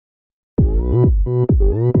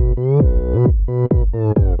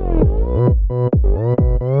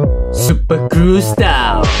Cruise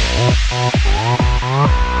style.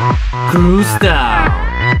 Cruise style.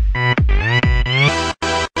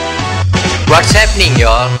 What's happening,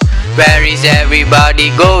 y'all? Where is everybody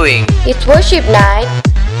going? It's worship night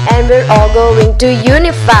and we're all going to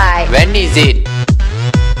Younified When is it?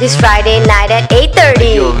 this Friday night at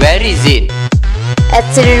 8:30 Yo, where is it? at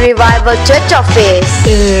City Revival Church Office.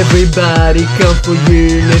 Everybody come for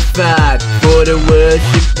Younified, for the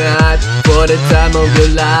worship night, for the time of your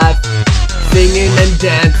life. Singing and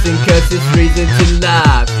dancing cause it's reason to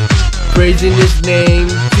laugh, praising His name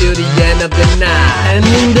till the end of the night. And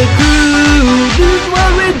in the crew, this is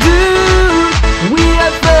what we do. We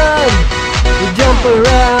have fun, we jump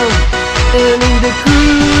around. And in the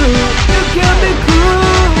crew, you can be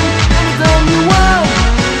cool anytime you want,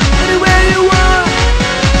 anywhere you want.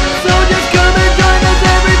 So just come and join us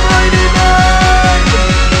every Friday night.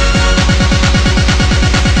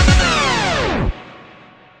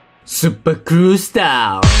 Super cruise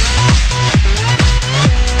style.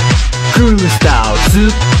 Cruise style.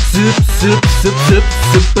 Super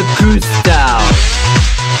cruise style.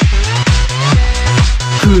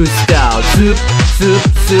 Cruise style. Super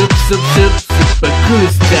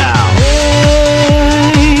cruise style.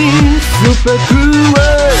 Hey, super cruise.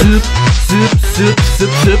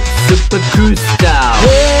 Super cruise style.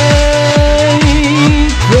 Hey,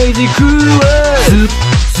 crazy cruise.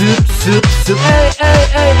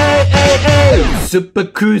 Hey. Super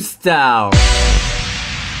cruise style.